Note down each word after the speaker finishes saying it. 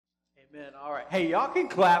Amen. All right. Hey, y'all can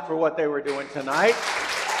clap for what they were doing tonight.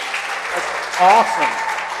 That's awesome.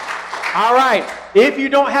 All right. If you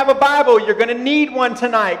don't have a Bible, you're going to need one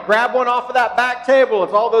tonight. Grab one off of that back table.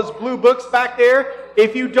 It's all those blue books back there.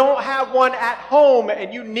 If you don't have one at home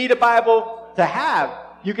and you need a Bible to have,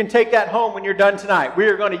 you can take that home when you're done tonight. We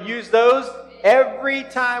are going to use those every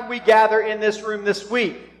time we gather in this room this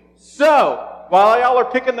week. So, while y'all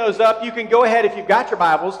are picking those up, you can go ahead if you've got your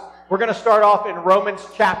Bibles. We're going to start off in Romans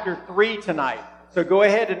chapter 3 tonight. So go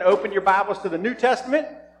ahead and open your Bibles to the New Testament.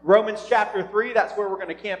 Romans chapter 3, that's where we're going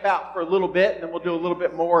to camp out for a little bit, and then we'll do a little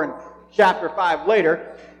bit more in chapter 5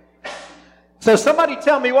 later. So somebody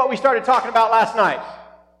tell me what we started talking about last night.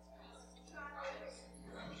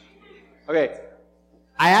 Okay.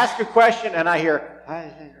 I ask a question and I hear,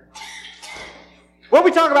 what did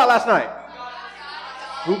we talk about last night?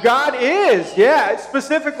 Who God is. Yeah,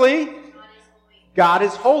 specifically, God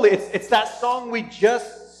is holy. It's that song we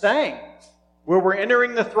just sang, where we're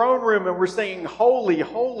entering the throne room and we're saying, holy,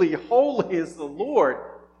 holy, holy is the Lord.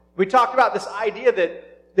 We talked about this idea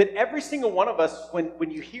that every single one of us,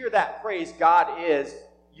 when you hear that phrase, God is,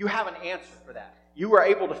 you have an answer for that. You are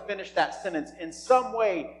able to finish that sentence in some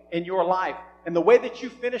way in your life. And the way that you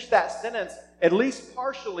finish that sentence, at least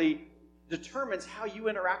partially, determines how you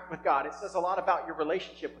interact with God. It says a lot about your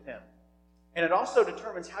relationship with Him. And it also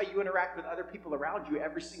determines how you interact with other people around you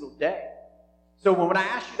every single day. So when I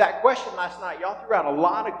asked you that question last night, y'all threw out a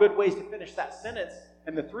lot of good ways to finish that sentence.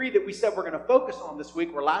 And the three that we said we're going to focus on this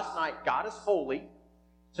week were last night, God is holy.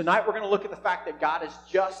 Tonight we're going to look at the fact that God is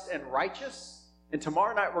just and righteous. And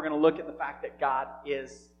tomorrow night we're going to look at the fact that God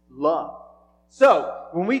is love. So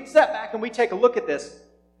when we step back and we take a look at this,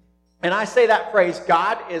 and I say that phrase,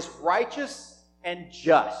 God is righteous and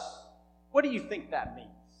just, what do you think that means?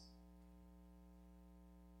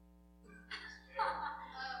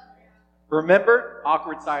 Remember,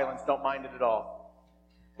 awkward silence, don't mind it at all.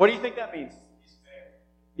 What do you think that means?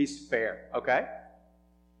 He's fair, okay?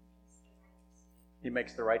 He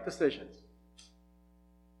makes the right decisions.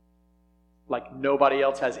 Like nobody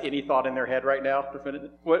else has any thought in their head right now.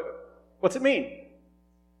 What's it mean?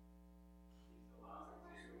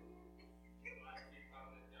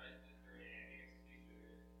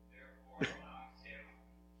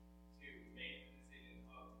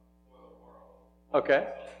 Okay.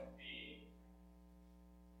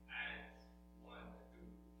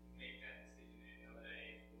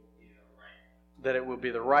 That it will be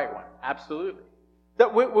the right one. Absolutely.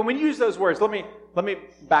 That when we use those words, let me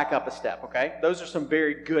back up a step, okay? Those are some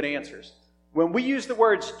very good answers. When we use the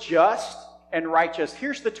words just and righteous,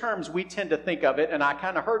 here's the terms we tend to think of it, and I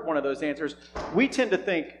kind of heard one of those answers. We tend to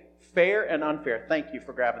think fair and unfair. Thank you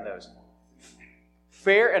for grabbing those.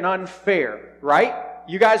 Fair and unfair, right?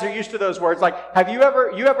 You guys are used to those words. Like, have you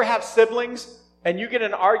ever have siblings and you get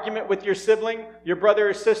an argument with your sibling, your brother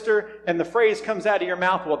or sister, and the phrase comes out of your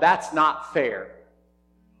mouth, well, that's not fair.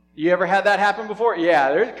 You ever had that happen before? Yeah,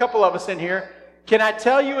 there's a couple of us in here. Can I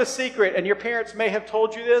tell you a secret? And your parents may have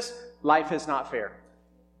told you this. Life is not fair.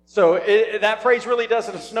 So that phrase really does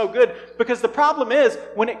us no good, because the problem is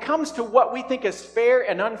when it comes to what we think is fair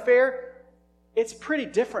and unfair, it's pretty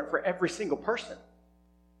different for every single person.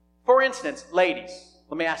 For instance, ladies,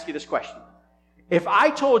 let me ask you this question. If I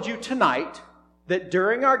told you tonight that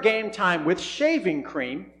during our game time with shaving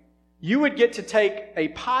cream, you would get to take a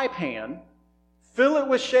pie pan, fill it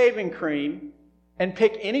with shaving cream, and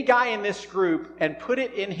pick any guy in this group and put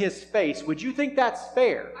it in his face, would you think that's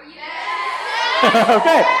fair? Yes!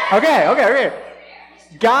 Okay.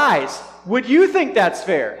 Guys, would you think that's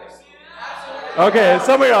fair? Okay,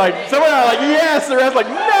 some are like, yes, the rest like,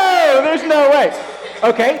 no, there's no way.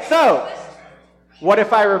 Okay, so what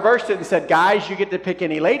if I reversed it and said, guys, you get to pick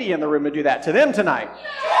any lady in the room and do that to them tonight?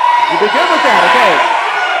 You'd be good with that,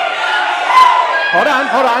 okay?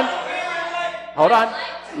 Hold on.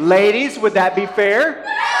 Ladies, would that be fair?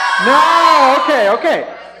 No,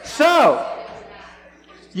 okay. So,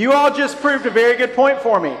 you all just proved a very good point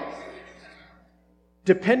for me.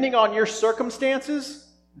 Depending on your circumstances,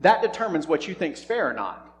 that determines what you think is fair or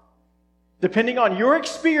not. Depending on your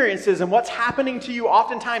experiences and what's happening to you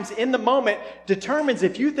oftentimes in the moment determines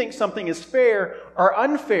if you think something is fair or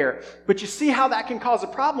unfair. But you see how that can cause a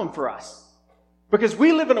problem for us. Because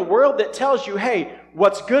we live in a world that tells you, hey,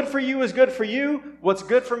 what's good for you is good for you. What's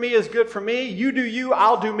good for me is good for me. You do you,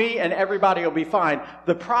 I'll do me, and everybody will be fine.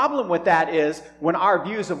 The problem with that is when our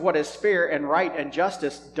views of what is fair and right and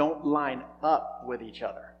justice don't line up with each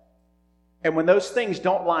other. And when those things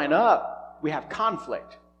don't line up, we have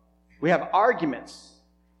conflict. We have arguments.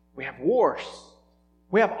 We have wars.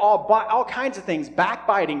 We have all kinds of things,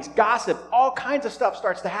 backbitings, gossip, all kinds of stuff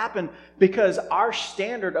starts to happen because our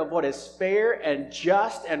standard of what is fair and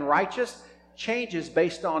just and righteous changes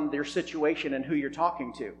based on your situation and who you're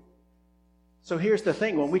talking to. So here's the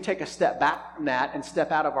thing, when we take a step back from that and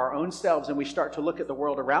step out of our own selves and we start to look at the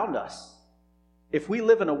world around us, if we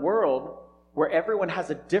live in a world where everyone has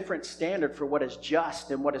a different standard for what is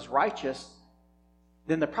just and what is righteous,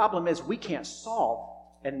 then the problem is we can't solve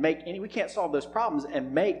those problems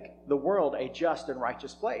and make the world a just and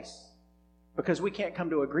righteous place because we can't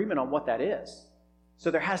come to agreement on what that is.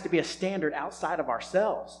 So there has to be a standard outside of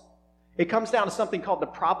ourselves. It comes down to something called the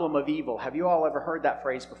problem of evil. Have you all ever heard that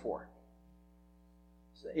phrase before?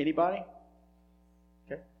 Anybody?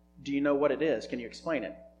 Okay. Do you know what it is? Can you explain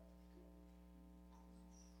it?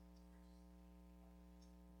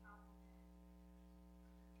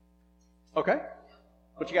 Okay.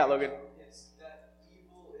 What you got, Logan? It's that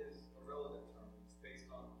evil is a relative term. It's based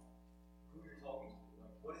on who you're talking to.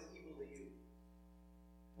 Like, what is evil to you?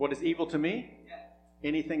 What is evil to me? Yeah.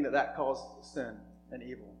 Anything that calls sin and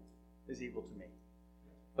evil is evil to me.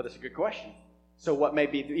 But it's a good question. So what may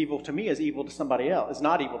be evil to me is evil to somebody else, is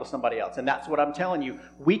not evil to somebody else. And that's what I'm telling you.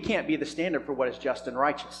 We can't be the standard for what is just and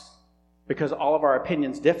righteous because all of our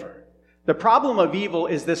opinions differ. The problem of evil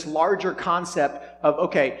is this larger concept of,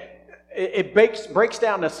 okay, it breaks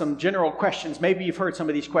down to some general questions. Maybe you've heard some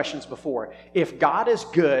of these questions before. If God is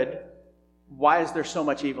good, why is there so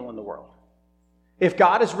much evil in the world? If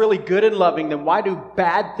God is really good and loving, then why do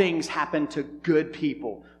bad things happen to good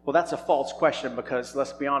people? Well, that's a false question because,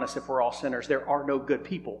 let's be honest, if we're all sinners, there are no good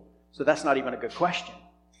people. So that's not even a good question.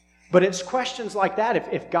 But it's questions like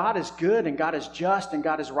that. If God is good and God is just and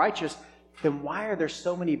God is righteous, then why are there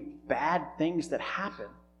so many bad things that happen?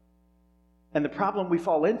 And the problem we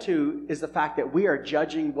fall into is the fact that we are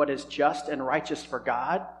judging what is just and righteous for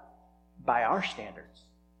God by our standards.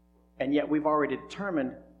 And yet we've already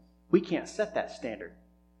determined we can't set that standard.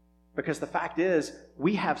 Because the fact is,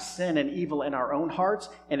 we have sin and evil in our own hearts,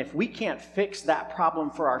 and if we can't fix that problem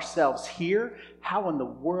for ourselves here, how in the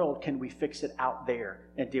world can we fix it out there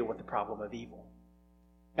and deal with the problem of evil?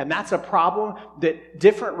 And that's a problem that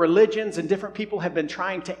different religions and different people have been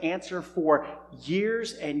trying to answer for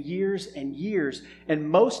years and years and years. And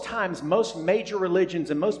most times, most major religions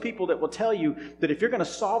and most people that will tell you that if you're going to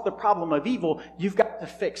solve the problem of evil, you've got to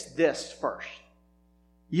fix this first.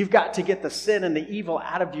 You've got to get the sin and the evil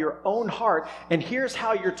out of your own heart. And here's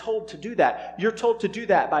how you're told to do that. You're told to do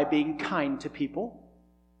that by being kind to people,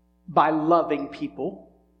 by loving people,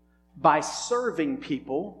 by serving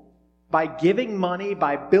people, by giving money,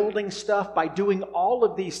 by building stuff, by doing all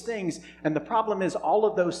of these things. And the problem is all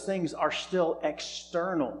of those things are still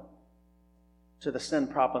external to the sin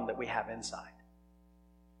problem that we have inside.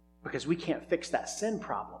 Because we can't fix that sin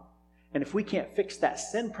problem. And if we can't fix that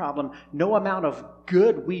sin problem, no amount of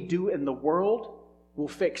good we do in the world will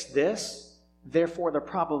fix this. Therefore, the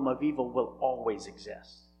problem of evil will always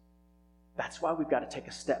exist. That's why we've got to take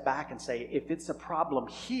a step back and say, if it's a problem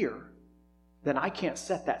here, then I can't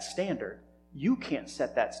set that standard. You can't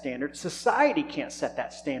set that standard. Society can't set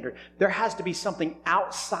that standard. There has to be something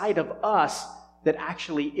outside of us that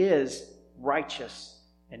actually is righteous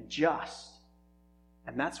and just.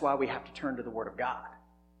 And that's why we have to turn to the Word of God.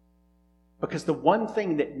 Because the one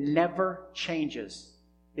thing that never changes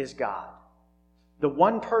is God. The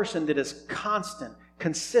one person that is constant,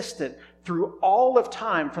 consistent through all of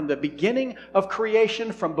time, from the beginning of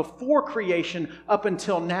creation, from before creation up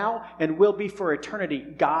until now, and will be for eternity,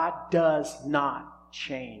 God does not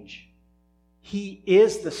change. He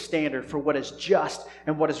is the standard for what is just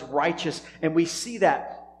and what is righteous. And we see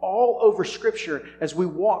that all over Scripture as we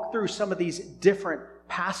walk through some of these different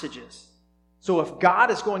passages. So if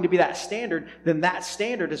God is going to be that standard, then that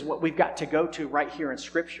standard is what we've got to go to right here in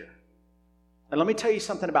Scripture. And let me tell you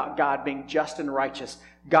something about God being just and righteous.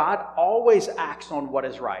 God always acts on what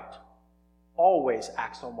is right. Always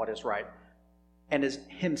acts on what is right. And is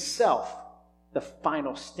Himself the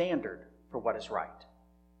final standard for what is right.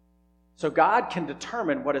 So God can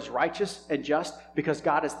determine what is righteous and just because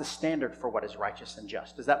God is the standard for what is righteous and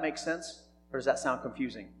just. Does that make sense? Or does that sound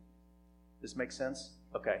confusing? Does this make sense?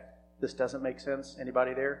 Okay. This doesn't make sense?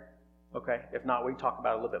 Anybody there? Okay. If not, we can talk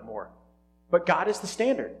about it a little bit more. But God is the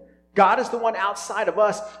standard. God is the one outside of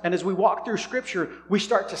us. And as we walk through Scripture, we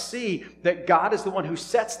start to see that God is the one who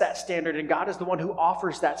sets that standard, and God is the one who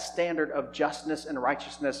offers that standard of justness and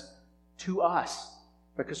righteousness to us.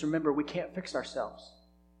 Because remember, we can't fix ourselves.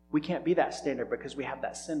 We can't be that standard because we have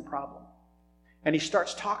that sin problem. And he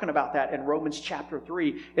starts talking about that in Romans chapter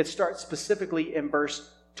 3. It starts specifically in verse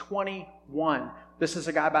 21. This is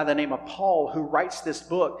a guy by the name of Paul who writes this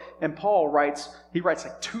book. And Paul writes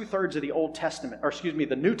like 2/3 of the Old Testament,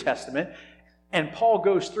 the New Testament. And Paul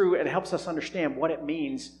goes through and helps us understand what it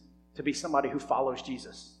means to be somebody who follows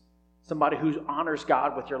Jesus. Somebody who honors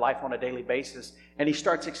God with your life on a daily basis. And he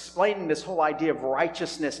starts explaining this whole idea of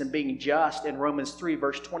righteousness and being just in Romans 3,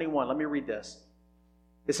 verse 21. Let me read this.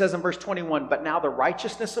 It says in verse 21, "But now the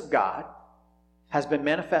righteousness of God has been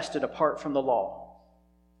manifested apart from the law,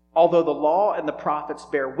 although the law and the prophets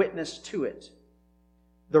bear witness to it.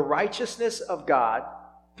 The righteousness of God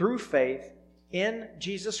through faith in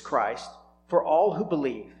Jesus Christ for all who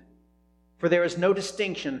believe. For there is no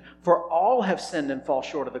distinction, for all have sinned and fall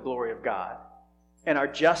short of the glory of God, and are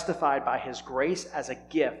justified by his grace as a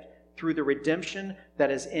gift through the redemption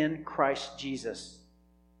that is in Christ Jesus,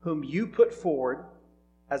 whom you put forward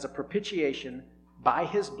as a propitiation by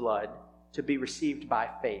his blood to be received by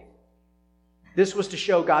faith." This was to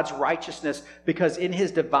show God's righteousness because in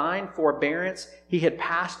his divine forbearance he had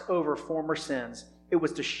passed over former sins. It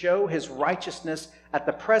was to show his righteousness at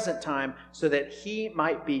the present time so that he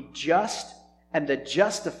might be just and the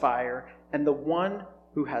justifier and the one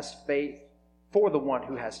who has faith, for the one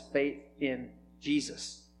who has faith in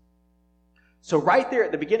Jesus. So right there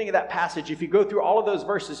at the beginning of that passage, if you go through all of those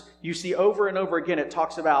verses, you see over and over again it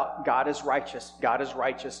talks about God is righteous, God is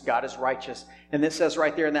righteous, God is righteous. And it says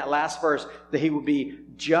right there in that last verse that he will be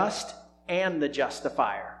just and the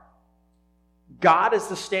justifier. God is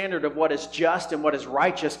the standard of what is just and what is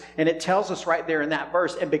righteous, and it tells us right there in that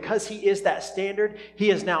verse. And because he is that standard, he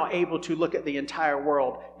is now able to look at the entire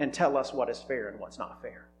world and tell us what is fair and what's not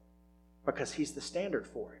fair, because he's the standard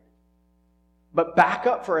for it. But back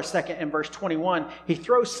up for a second in verse 21, he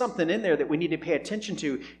throws something in there that we need to pay attention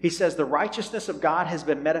to. He says, "The righteousness of God has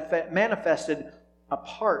been manifested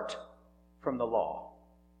apart from the law."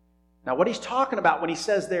 Now, what he's talking about when he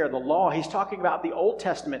says there, the law, he's talking about the Old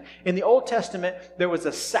Testament. In the Old Testament, there was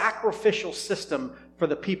a sacrificial system for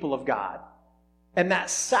the people of God. And that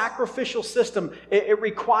sacrificial system, it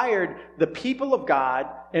required the people of God,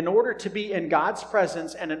 in order to be in God's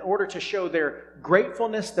presence and in order to show their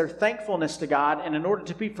gratefulness, their thankfulness to God, and in order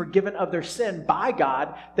to be forgiven of their sin by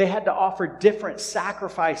God, they had to offer different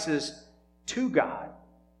sacrifices to God.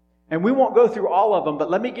 And we won't go through all of them, but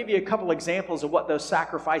let me give you a couple examples of what those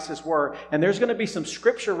sacrifices were. And there's going to be some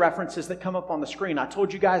scripture references that come up on the screen. I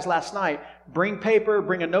told you guys last night, bring paper,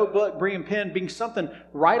 bring a notebook, bring a pen, bring something.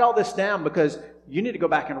 Write all this down because you need to go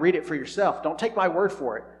back and read it for yourself. Don't take my word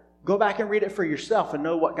for it. Go back and read it for yourself and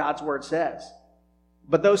know what God's word says.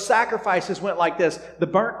 But those sacrifices went like this. The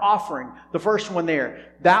burnt offering, the first one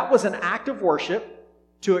there, that was an act of worship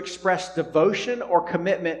to express devotion or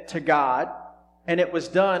commitment to God. And it was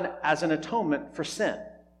done as an atonement for sin.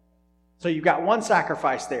 So you've got one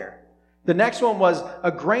sacrifice there. The next one was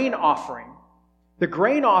a grain offering. The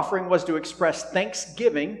grain offering was to express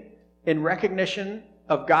thanksgiving in recognition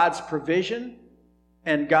of God's provision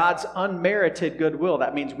and God's unmerited goodwill.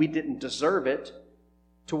 That means we didn't deserve it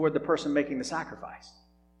toward the person making the sacrifice.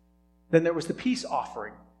 Then there was the peace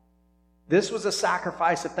offering. This was a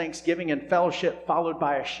sacrifice of thanksgiving and fellowship followed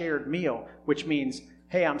by a shared meal, which means,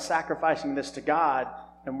 hey, I'm sacrificing this to God,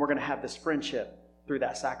 and we're going to have this friendship through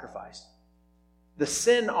that sacrifice. The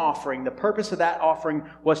sin offering, the purpose of that offering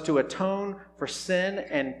was to atone for sin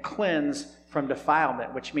and cleanse from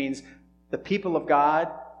defilement, which means the people of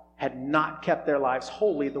God had not kept their lives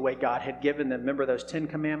holy the way God had given them. Remember those 10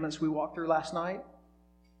 commandments we walked through last night?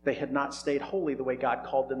 They had not stayed holy the way God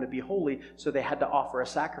called them to be holy, so they had to offer a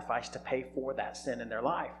sacrifice to pay for that sin in their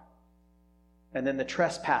life. And then the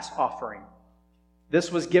trespass offering.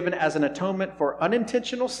 This was given as an atonement for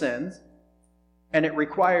unintentional sins, and it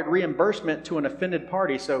required reimbursement to an offended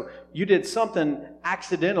party. So you did something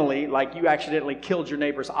accidentally, like you accidentally killed your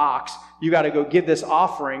neighbor's ox. You got to go give this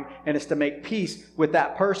offering, and it's to make peace with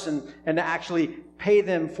that person and to actually pay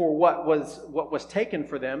them for what was taken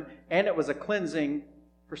for them, and it was a cleansing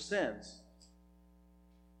for sins.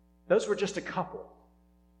 Those were just a couple.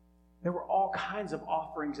 There were all kinds of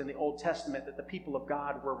offerings in the Old Testament that the people of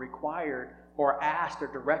God were required or asked or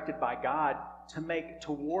directed by God to make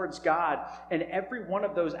towards God. And every one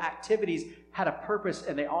of those activities had a purpose,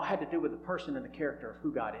 and they all had to do with the person and the character of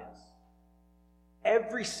who God is.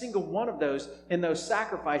 Every single one of those in those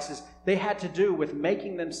sacrifices, they had to do with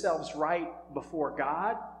making themselves right before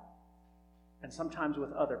God and sometimes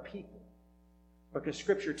with other people. Because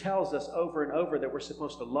Scripture tells us over and over that we're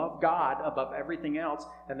supposed to love God above everything else,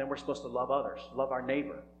 and then we're supposed to love others, love our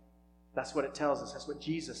neighbor. That's what it tells us. That's what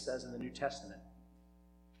Jesus says in the New Testament.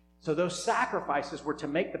 So those sacrifices were to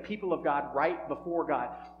make the people of God right before God.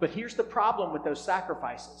 But here's the problem with those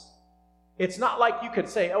sacrifices. It's not like you could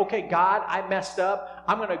say, okay, God, I messed up.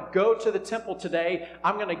 I'm going to go to the temple today.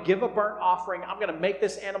 I'm going to give a burnt offering. I'm going to make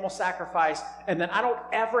this animal sacrifice. And then I don't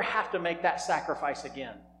ever have to make that sacrifice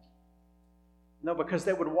again. No, because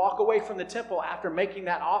they would walk away from the temple after making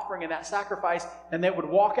that offering and that sacrifice, and they would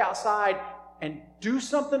walk outside and do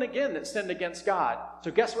something again that sinned against God. So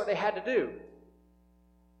guess what they had to do?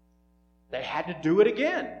 They had to do it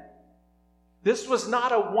again. This was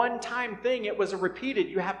not a one-time thing. It was a repeated.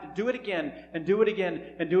 You have to do it again and do it again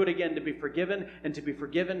and do it again to be forgiven and to be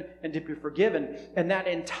forgiven and to be forgiven. And that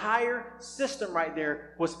entire system right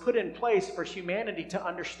there was put in place for humanity to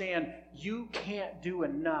understand you can't do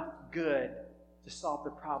enough good to solve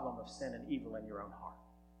the problem of sin and evil in your own heart.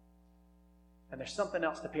 And there's something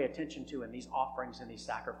else to pay attention to in these offerings and these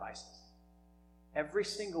sacrifices. Every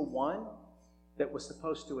single one that was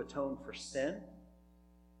supposed to atone for sin,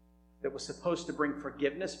 that was supposed to bring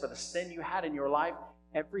forgiveness for the sin you had in your life,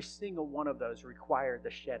 every single one of those required the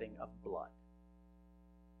shedding of blood.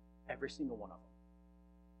 Every single one of them.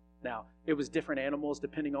 Now, it was different animals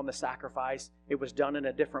depending on the sacrifice. It was done in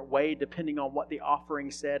a different way depending on what the offering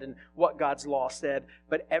said and what God's law said.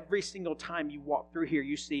 But every single time you walk through here,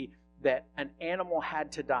 you see that an animal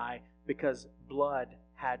had to die because blood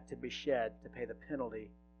had to be shed to pay the penalty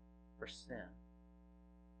for sin.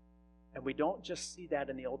 And we don't just see that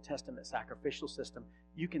in the Old Testament sacrificial system.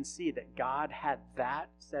 You can see that God had that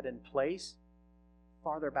set in place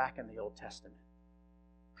farther back in the Old Testament.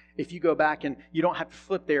 If you go back, and you don't have to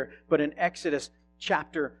flip there, but in Exodus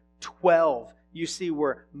chapter 12, you see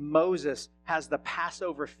where Moses has the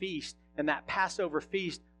Passover feast, and that Passover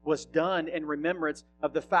feast was done in remembrance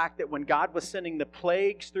of the fact that when God was sending the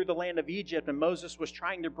plagues through the land of Egypt, and Moses was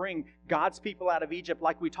trying to bring God's people out of Egypt,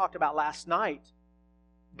 like we talked about last night,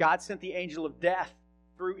 God sent the angel of death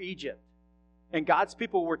through Egypt. And God's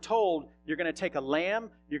people were told, you're going to take a lamb,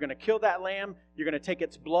 you're going to kill that lamb, you're going to take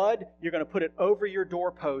its blood, you're going to put it over your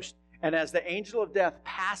doorpost. And as the angel of death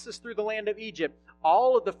passes through the land of Egypt,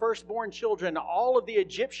 all of the firstborn children, all of the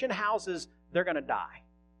Egyptian houses, they're going to die.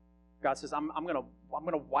 God says, I'm going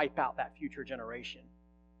to wipe out that future generation.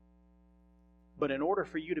 But in order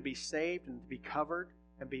for you to be saved and to be covered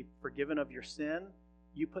and be forgiven of your sin,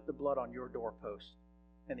 you put the blood on your doorpost,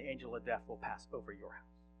 and the angel of death will pass over your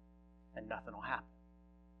house, and nothing will happen.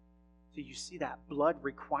 So you see that blood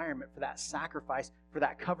requirement for that sacrifice, for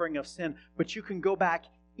that covering of sin. But you can go back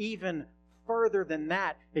even further than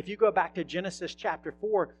that. If you go back to Genesis chapter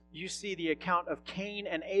 4, you see the account of Cain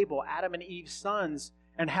and Abel, Adam and Eve's sons,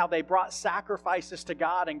 and how they brought sacrifices to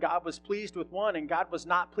God, and God was pleased with one, and God was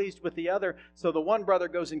not pleased with the other. So the one brother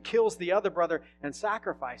goes and kills the other brother, and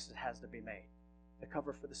sacrifices has to be made to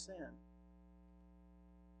cover for the sin.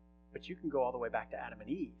 But you can go all the way back to Adam and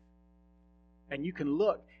Eve. And you can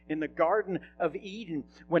look in the Garden of Eden,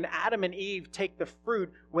 when Adam and Eve take the fruit,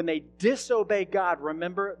 when they disobey God,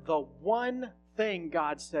 remember the one thing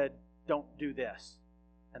God said, don't do this.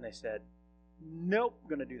 And they said, nope, I'm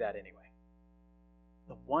going to do that anyway.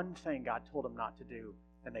 The one thing God told them not to do,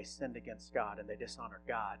 and they sinned against God and they dishonored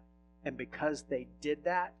God. And because they did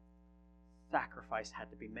that, sacrifice had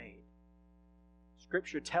to be made.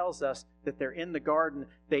 Scripture tells us that they're in the garden,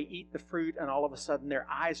 they eat the fruit, and all of a sudden their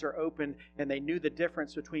eyes are open, and they knew the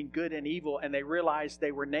difference between good and evil, and they realized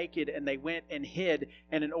they were naked, and they went and hid.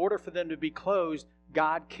 And in order for them to be clothed,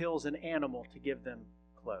 God kills an animal to give them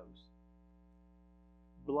clothes.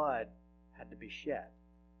 Blood had to be shed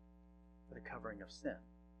for the covering of sin.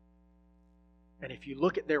 And if you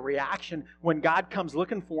look at their reaction, when God comes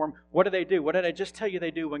looking for them, what do? What did I just tell you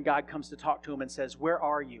they do when God comes to talk to them and says, where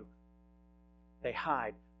are you? They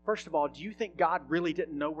hide. First of all, do you think God really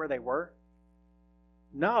didn't know where they were?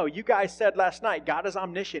 No, you guys said last night, God is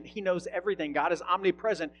omniscient. He knows everything. God is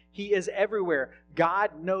omnipresent. He is everywhere.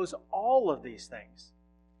 God knows all of these things.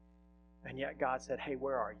 And yet God said, hey,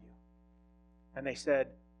 where are you? And they said,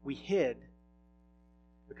 we hid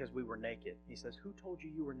because we were naked. He says, who told you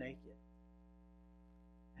you were naked?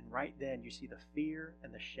 And right then you see the fear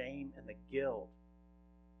and the shame and the guilt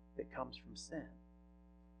that comes from sin.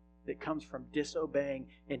 That comes from disobeying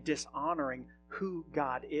and dishonoring who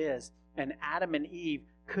God is. And Adam and Eve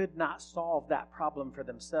could not solve that problem for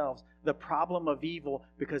themselves. The problem of evil,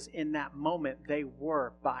 because in that moment they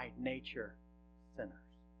were by nature sinners.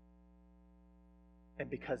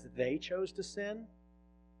 And because they chose to sin,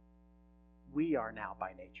 we are now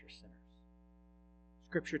by nature sinners.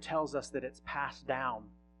 Scripture tells us that it's passed down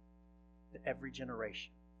to every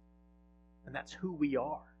generation. And that's who we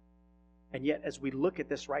are. And yet, as we look at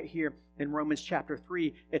this right here in Romans chapter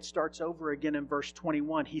 3, it starts over again in verse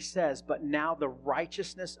 21. He says, but now the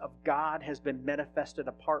righteousness of God has been manifested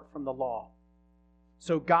apart from the law,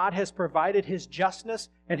 So God has provided His justness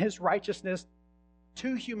and His righteousness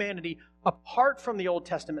to humanity apart from the Old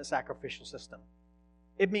Testament sacrificial system.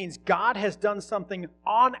 It means God has done something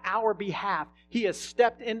on our behalf. He has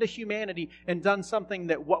stepped into humanity and done something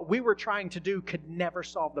that what we were trying to do could never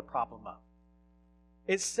solve the problem of.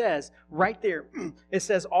 It says right there, it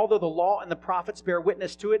says, although the law and the prophets bear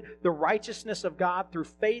witness to it, the righteousness of God through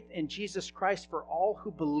faith in Jesus Christ for all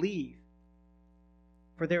who believe.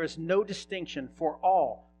 For there is no distinction for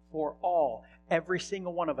all. Every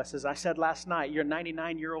single one of us. As I said last night, your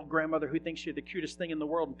 99-year-old grandmother who thinks you're the cutest thing in the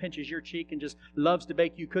world and pinches your cheek and just loves to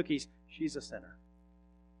bake you cookies, she's a sinner.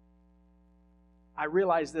 I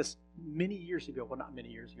realized this many years ago. Well, not many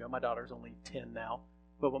years ago. My daughter's only 10 now.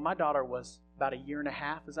 But when my daughter was about a year and a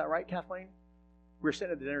half, is that right, Kathleen? We were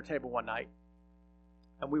sitting at the dinner table one night,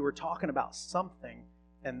 and we were talking about something,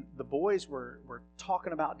 and the boys were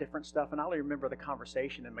talking about different stuff, and I only remember the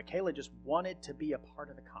conversation, and Michaela just wanted to be a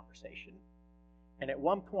part of the conversation. And at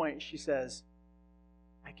one point, she says,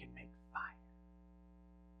 I can make fire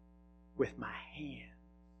with my hand.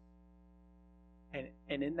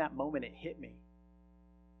 And in that moment, it hit me.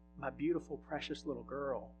 My beautiful, precious little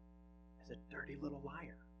girl is a dirty little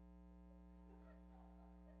liar.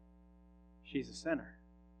 She's a sinner.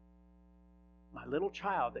 My little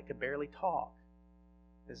child that could barely talk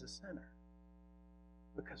is a sinner.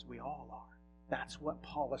 Because we all are. That's what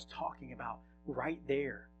Paul is talking about right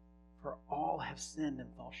there. For all have sinned and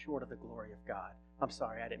fall short of the glory of God. I'm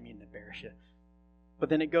sorry, I didn't mean to embarrass you. But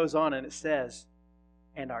then it goes on and it says,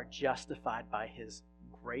 and are justified by His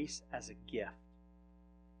grace as a gift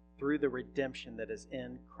through the redemption that is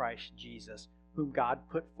in Christ Jesus, whom God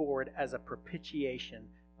put forward as a propitiation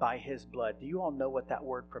by His blood. Do you all know what that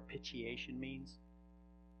word propitiation means?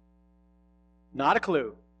 Not a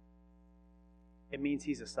clue. It means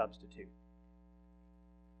He's a substitute.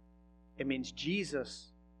 It means Jesus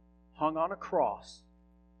hung on a cross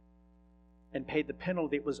and paid the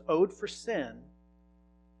penalty that was owed for sin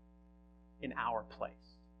in our place.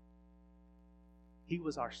 He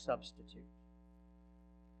was our substitute.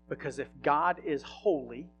 Because if God is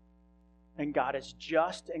holy, and God is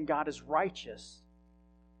just, and God is righteous,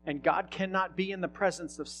 and God cannot be in the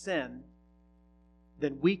presence of sin,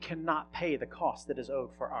 then we cannot pay the cost that is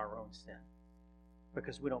owed for our own sin.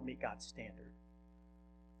 Because we don't meet God's standard.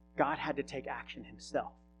 God had to take action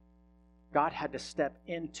Himself. God had to step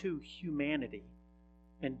into humanity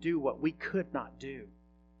and do what we could not do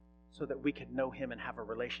so that we could know Him and have a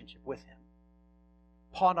relationship with Him.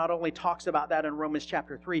 Paul not only talks about that in Romans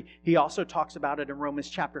chapter 3, he also talks about it in Romans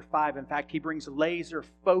chapter 5. In fact, he brings laser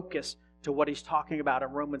focus to what he's talking about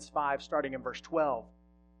in Romans 5, starting in verse 12.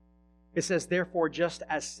 It says, therefore, just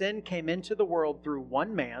as sin came into the world through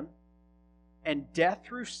one man, and death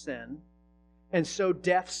through sin, and so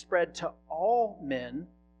death spread to all men,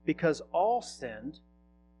 because all sinned.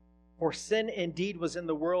 For sin indeed was in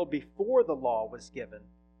the world before the law was given,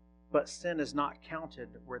 but sin is not counted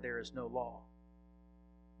where there is no law.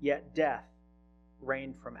 Yet death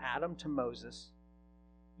reigned from Adam to Moses,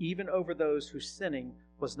 even over those whose sinning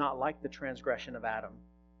was not like the transgression of Adam,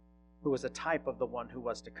 who was a type of the one who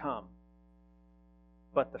was to come.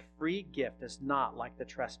 But the free gift is not like the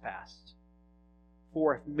trespass.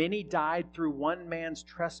 For if many died through one man's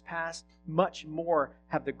trespass, much more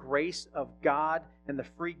have the grace of God and the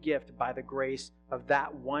free gift by the grace of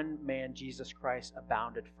that one man, Jesus Christ,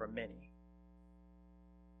 abounded for many.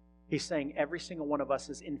 He's saying every single one of us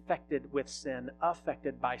is infected with sin,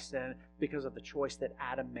 affected by sin, because of the choice that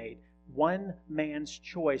Adam made. One man's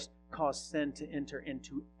choice caused sin to enter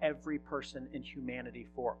into every person in humanity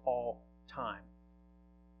for all time,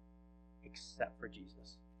 except for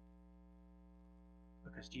Jesus.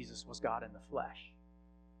 Because Jesus was God in the flesh.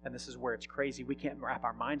 And this is where it's crazy. We can't wrap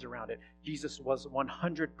our minds around it. Jesus was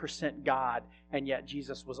 100% God, and yet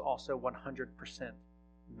Jesus was also 100%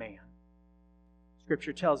 man.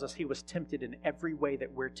 Scripture tells us He was tempted in every way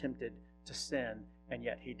that we're tempted to sin, and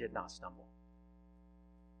yet He did not stumble.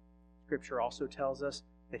 Scripture also tells us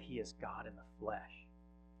that He is God in the flesh.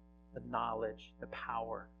 The knowledge, the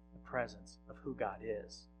power, the presence of who God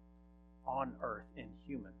is on earth in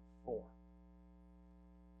human form.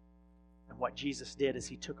 And what Jesus did is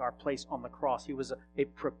He took our place on the cross. He was a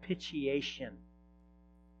propitiation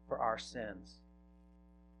for our sins.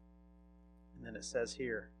 And then it says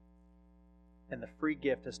here, and the free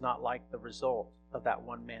gift is not like the result of that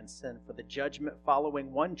one man's sin. For the judgment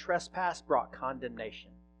following one trespass brought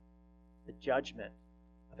condemnation. The judgment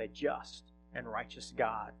of a just and righteous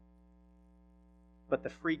God. But the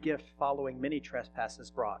free gift following many trespasses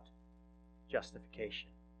brought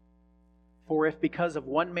justification. For if because of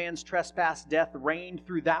one man's trespass death reigned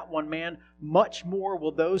through that one man, much more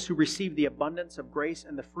will those who receive the abundance of grace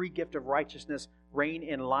and the free gift of righteousness reign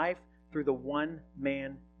in life through the one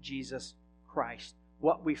man, Jesus Christ.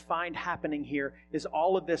 What we find happening here is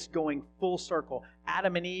all of this going full circle.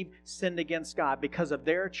 Adam and Eve sinned against God. Because of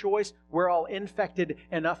their choice, we're all infected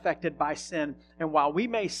and affected by sin. And while we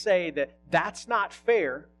may say that that's not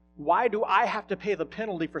fair, why do I have to pay the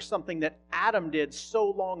penalty for something that Adam did so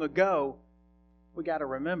long ago? We got to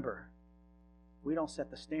remember, we don't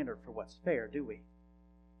set the standard for what's fair, do we?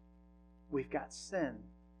 We've got sin,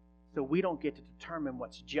 so we don't get to determine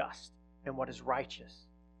what's just and what is righteous.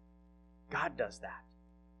 God does that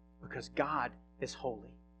because God is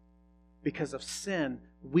holy. Because of sin,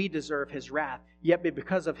 we deserve His wrath. Yet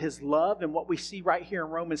because of His love and what we see right here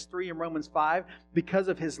in Romans 3 and Romans 5, because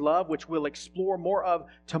of His love, which we'll explore more of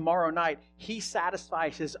tomorrow night, He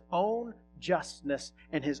satisfies His own justness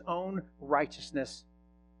and His own righteousness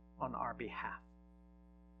on our behalf.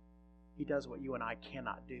 He does what you and I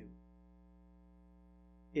cannot do.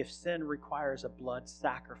 If sin requires a blood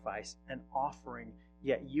sacrifice, an offering,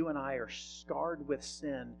 yet you and I are scarred with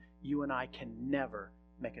sin, you and I can never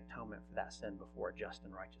make atonement for that sin before a just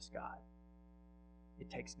and righteous God. It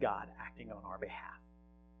takes God acting on our behalf.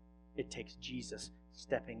 It takes Jesus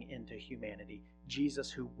stepping into humanity.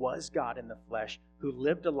 Jesus, who was God in the flesh, who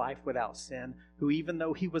lived a life without sin, who even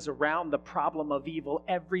though He was around the problem of evil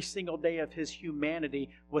every single day of His humanity,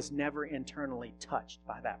 was never internally touched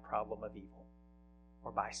by that problem of evil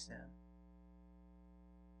or by sin.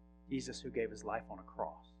 Jesus, who gave His life on a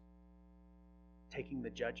cross, taking the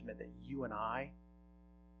judgment that you and I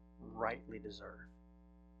rightly deserve.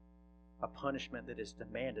 A punishment that is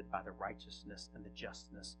demanded by the righteousness and the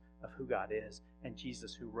justness of who God is. And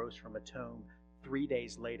Jesus, who rose from a tomb 3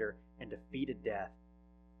 days later and defeated death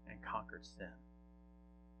and conquered sin.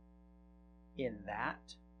 In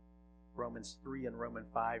that, Romans 3 and Romans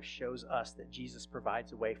 5 shows us that Jesus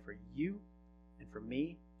provides a way for you and for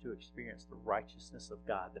me to experience the righteousness of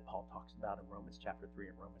God that Paul talks about in Romans chapter 3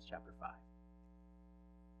 and Romans chapter 5.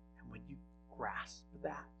 And when you grasp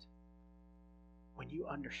that, when you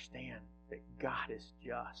understand that God is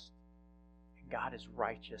just and God is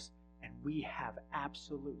righteous, and we have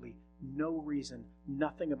absolutely no reason,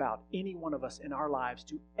 nothing about any one of us in our lives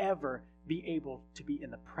to ever be able to be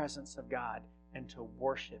in the presence of God and to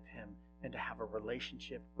worship Him and to have a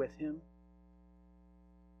relationship with Him,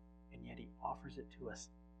 and yet He offers it to us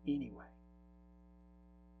anyway.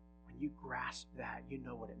 When you grasp that, you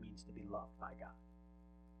know what it means to be loved by God.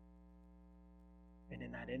 And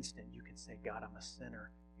in that instant, you can say, God, I'm a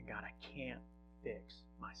sinner, and God, I can't fix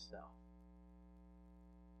myself.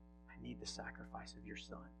 I need the sacrifice of your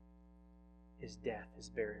Son, His death, His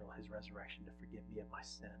burial, His resurrection to forgive me of my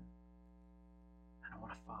sin. And I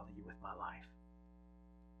want to follow you with my life.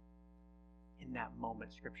 In that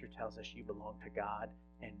moment, Scripture tells us you belong to God,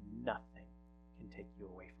 and nothing can take you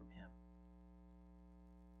away from Him.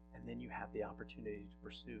 And then you have the opportunity to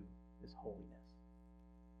pursue His holiness.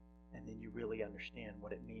 And then you really understand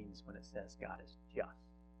what it means when it says God is just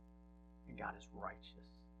and God is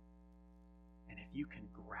righteous. And if you can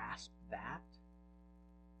grasp that,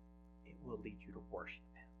 it will lead you to worship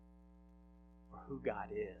Him for who God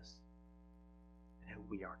is and who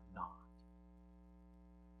we are not.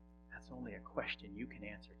 That's only a question you can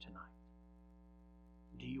answer tonight.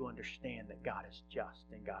 Do you understand that God is just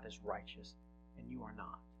and God is righteous and you are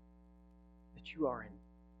not? That you are in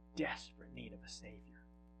desperate need of a Savior.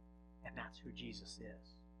 And that's who Jesus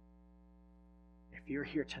is. If you're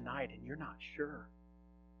here tonight and you're not sure,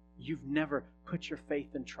 you've never put your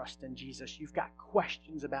faith and trust in Jesus, you've got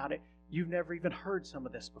questions about it, you've never even heard some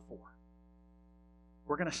of this before,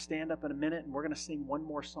 we're going to stand up in a minute and we're going to sing one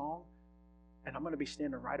more song, and I'm going to be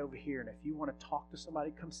standing right over here, and if you want to talk to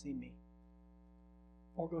somebody, come see me.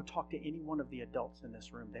 Or go talk to any one of the adults in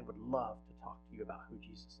this room. They would love to talk to you about who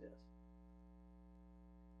Jesus is.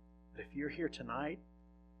 But if you're here tonight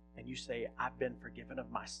and you say, I've been forgiven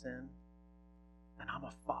of my sin, and I'm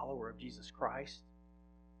a follower of Jesus Christ,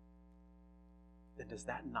 then does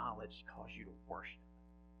that knowledge cause you to worship?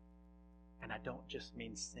 And I don't just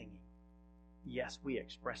mean singing. Yes, we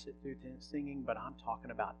express it through singing, but I'm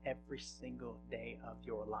talking about every single day of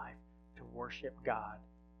your life to worship God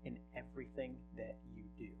in everything that you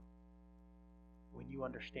do. When you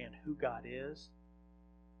understand who God is,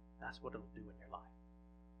 that's what it'll do in your life.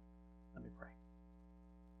 Let me pray.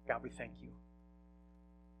 God, we thank you.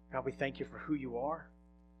 God, we thank you for who you are.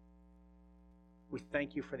 We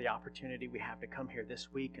thank you for the opportunity we have to come here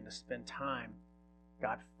this week and to spend time,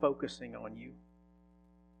 God, focusing on you.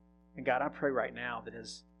 And God, I pray right now that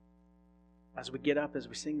as as we get up, as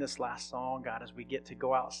we sing this last song, God, as we get to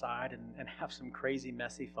go outside and have some crazy,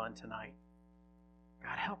 messy fun tonight,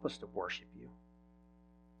 God, help us to worship you.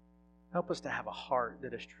 Help us to have a heart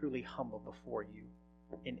that is truly humble before you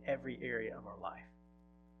in every area of our life.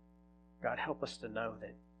 God, help us to know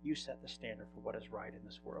that you set the standard for what is right in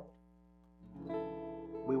this world.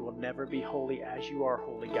 We will never be holy as you are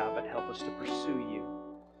holy, God, but help us to pursue you.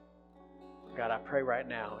 God, I pray right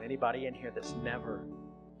now, anybody in here that's never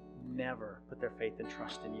put their faith and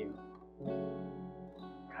trust in you,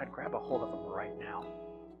 God, grab a hold of them right now.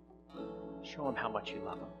 Show them how much you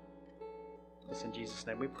love them. It's in Jesus'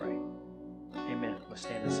 name we pray. Amen. Let's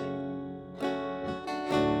stand and sing.